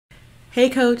Hey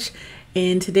coach,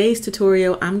 in today's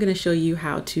tutorial, I'm going to show you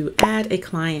how to add a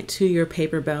client to your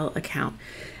Paperbell account.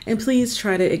 And please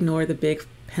try to ignore the big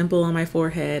pimple on my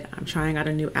forehead. I'm trying out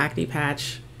a new acne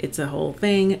patch. It's a whole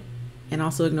thing. And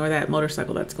also ignore that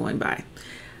motorcycle that's going by.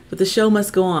 But the show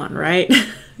must go on, right?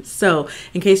 So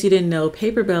in case you didn't know,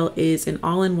 Paperbell is an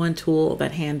all-in-one tool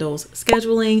that handles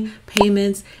scheduling,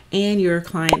 payments, and your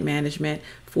client management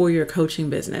for your coaching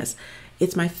business.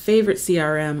 It's my favorite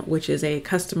CRM, which is a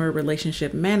customer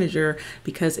relationship manager,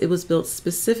 because it was built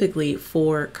specifically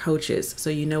for coaches.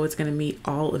 So you know it's going to meet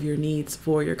all of your needs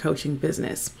for your coaching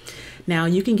business. Now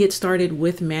you can get started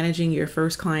with managing your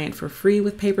first client for free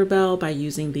with Paperbell by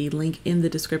using the link in the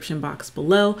description box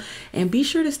below. And be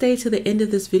sure to stay to the end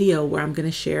of this video where I'm going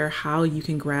to share how you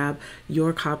can grab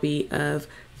your copy of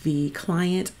the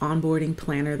client onboarding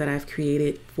planner that I've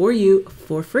created for you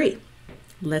for free.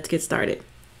 Let's get started.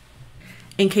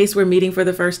 In case we're meeting for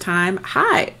the first time,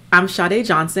 hi, I'm Sade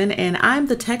Johnson, and I'm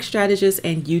the tech strategist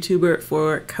and YouTuber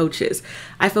for coaches.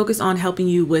 I focus on helping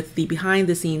you with the behind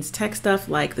the scenes tech stuff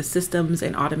like the systems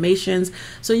and automations,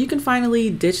 so you can finally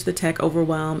ditch the tech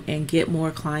overwhelm and get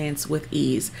more clients with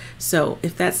ease. So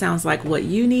if that sounds like what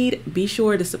you need, be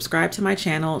sure to subscribe to my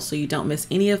channel so you don't miss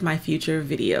any of my future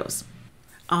videos.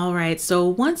 All right, so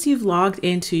once you've logged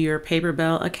into your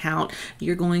Paperbell account,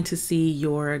 you're going to see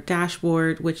your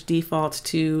dashboard, which defaults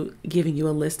to giving you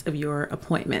a list of your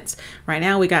appointments. Right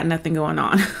now, we got nothing going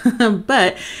on,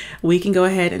 but we can go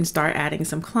ahead and start adding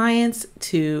some clients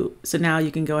so now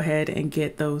you can go ahead and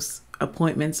get those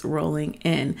appointments rolling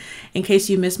in. In case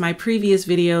you missed my previous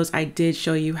videos, I did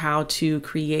show you how to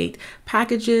create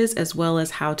packages as well as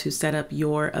how to set up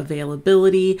your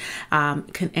availability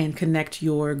and connect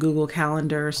your Google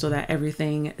Calendar so that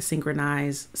everything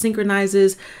synchronizes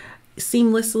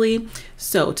seamlessly.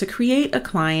 So to create a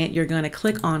client, you're going to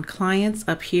click on clients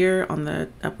up here on the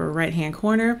upper right hand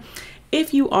corner.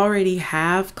 If you already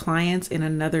have clients in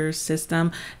another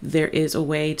system, there is a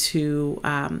way to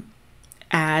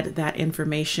add that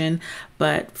information,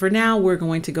 but for now we're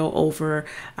going to go over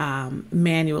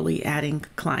manually adding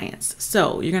clients.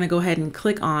 So you're going to go ahead and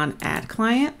click on add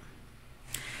client,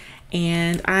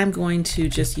 and I'm going to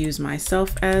just use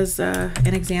myself as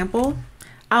an example.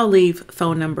 I'll leave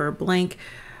phone number blank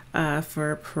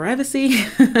for privacy.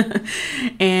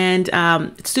 And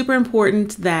it's super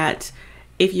important that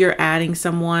if you're adding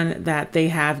someone that they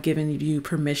have given you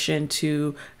permission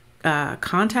to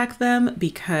contact them,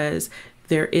 because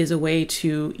there is a way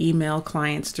to email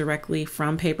clients directly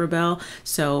from Paperbell.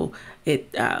 So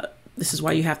this is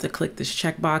why you have to click this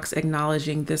checkbox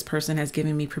acknowledging this person has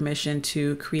given me permission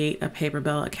to create a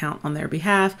Paperbell account on their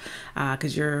behalf,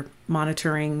 because you're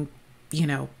monitoring,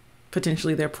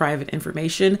 potentially their private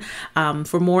information.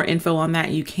 For more info on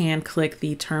that, you can click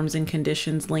the terms and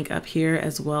conditions link up here,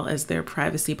 as well as their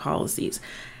privacy policies.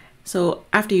 So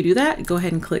after you do that, go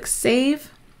ahead and click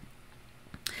save.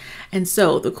 And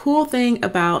so the cool thing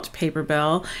about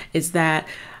Paperbell is that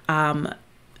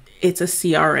it's a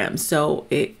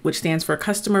CRM, which stands for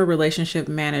Customer Relationship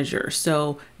Manager.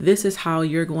 So this is how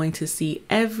you're going to see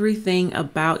everything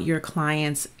about your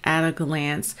clients at a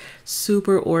glance,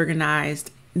 super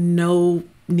organized, no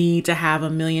need to have a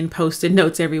million Post-it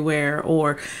notes everywhere,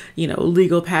 or,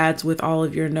 legal pads with all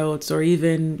of your notes, or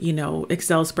even,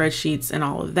 Excel spreadsheets and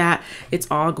all of that. It's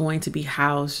all going to be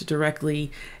housed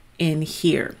directly in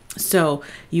here. So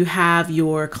you have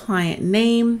your client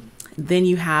name, then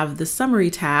you have the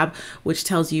summary tab, which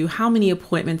tells you how many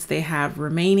appointments they have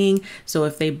remaining. So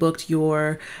if they booked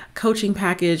your coaching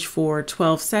package for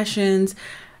 12 sessions,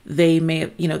 they may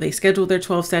have, they scheduled their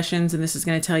 12 sessions, and this is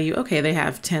going to tell you, okay, they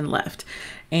have 10 left.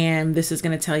 And this is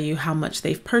going to tell you how much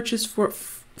they've purchased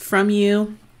from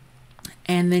you.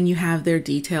 And then you have their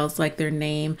details like their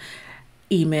name,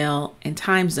 email, and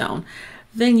time zone.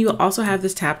 Then you also have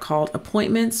this tab called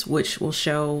appointments, which will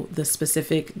show the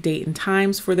specific date and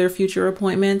times for their future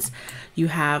appointments. You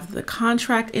have the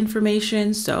contract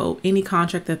information. So any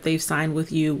contract that they've signed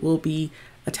with you will be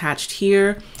attached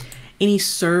here. Any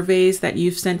surveys that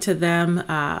you've sent to them,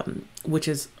 which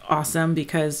is awesome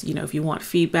because, if you want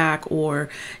feedback or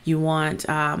you want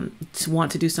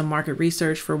to do some market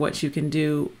research for what you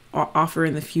can offer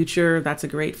in the future, that's a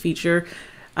great feature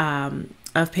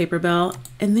of Paperbell.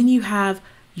 And then you have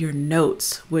your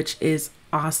notes, which is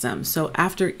awesome. So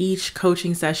after each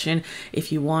coaching session,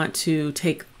 if you want to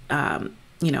take,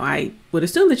 I would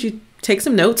assume that you take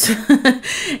some notes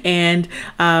and,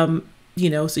 so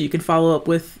you can follow up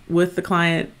with the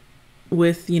client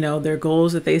with, their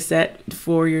goals that they set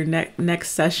for your next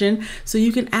session. So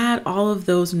you can add all of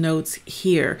those notes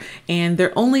here, and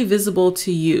they're only visible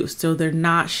to you. So they're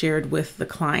not shared with the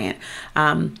client.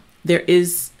 there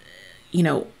is,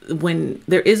 when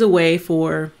there is a way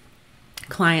for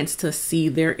clients to see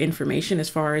their information as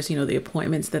far as, the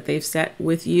appointments that they've set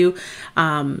with you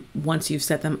once you've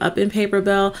set them up in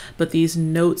Paperbell, but these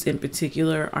notes in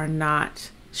particular are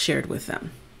not shared with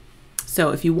them.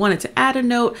 So if you wanted to add a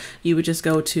note, you would just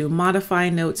go to modify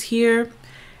notes here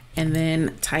and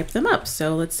then type them up.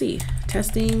 So let's see,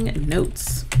 testing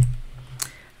notes.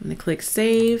 I'm gonna click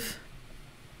save.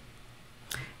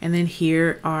 And then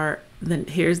here's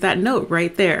that note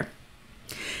right there.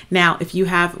 Now, if you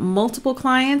have multiple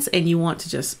clients and you want to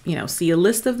just, see a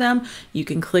list of them, you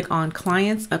can click on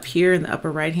clients up here in the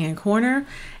upper right-hand corner.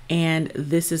 And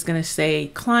this is going to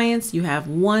say clients. You have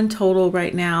one total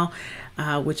right now,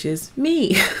 which is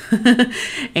me.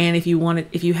 And if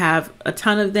you have a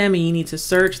ton of them and you need to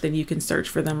search, then you can search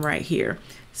for them right here.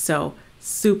 So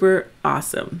super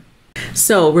awesome.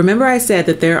 So remember I said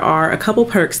that there are a couple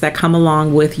perks that come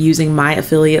along with using my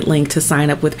affiliate link to sign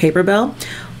up with Paperbell.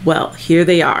 Well, here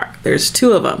they are. There's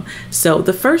two of them. So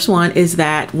the first one is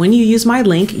that when you use my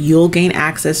link, you'll gain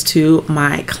access to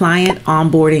my client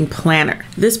onboarding planner.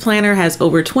 This planner has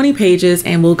over 20 pages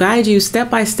and will guide you step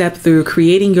by step through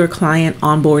creating your client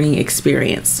onboarding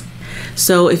experience.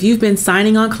 So if you've been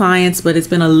signing on clients, but it's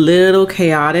been a little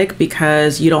chaotic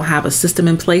because you don't have a system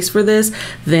in place for this,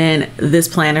 then this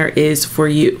planner is for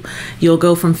you. You'll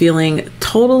go from feeling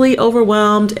totally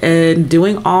overwhelmed and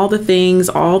doing all the things,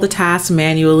 all the tasks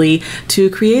manually, to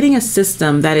creating a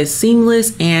system that is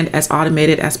seamless and as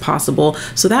automated as possible.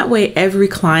 So that way every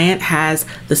client has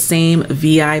the same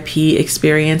VIP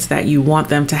experience that you want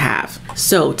them to have.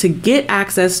 So to get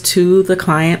access to the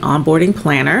client onboarding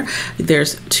planner,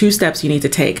 there's two steps you need to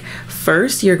take.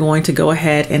 First, you're going to go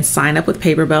ahead and sign up with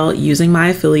Paperbell using my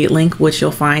affiliate link, which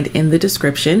you'll find in the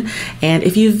description. And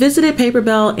if you've visited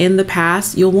Paperbell in the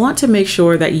past, you'll want to make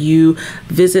sure that you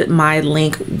visit my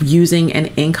link using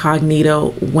an incognito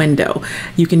window.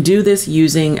 You can do this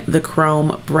using the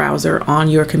Chrome browser on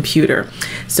your computer.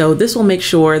 So this will make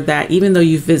sure that even though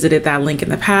you've visited that link in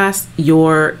the past,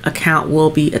 your account will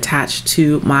be attached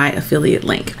to my affiliate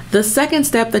link. The second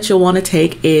step that you'll want to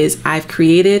take is I've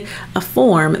created a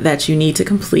form that you need to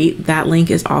complete. That link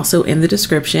is also in the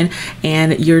description,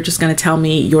 and you're just going to tell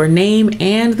me your name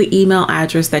and the email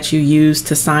address that you use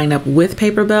to sign up with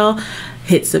Paperbell.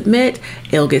 Hit submit,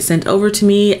 it'll get sent over to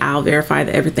me. I'll verify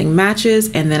that everything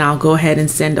matches, and then I'll go ahead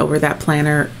and send over that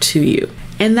planner to you.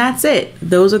 And that's it.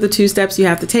 Those are the two steps you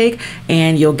have to take,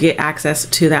 and you'll get access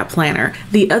to that planner.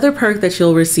 The other perk that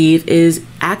you'll receive is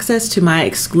access to my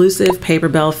exclusive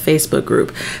Paperbell Facebook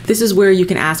group. This is where you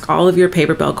can ask all of your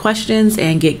Paperbell questions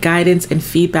and get guidance and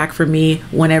feedback from me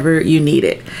whenever you need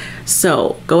it.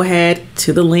 So go ahead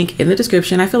to the link in the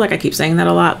description. I feel like I keep saying that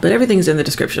a lot, but everything's in the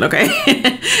description, okay?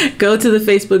 Go to the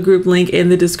Facebook group link in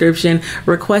the description,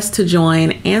 request to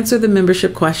join, answer the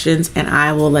membership questions, and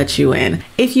I will let you in.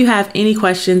 If you have any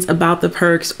questions about the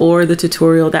perks or the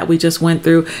tutorial that we just went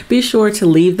through, be sure to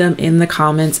leave them in the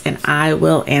comments and I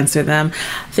will answer them.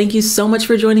 Thank you so much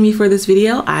for joining me for this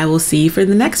video. I will see you for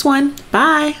the next one.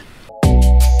 Bye.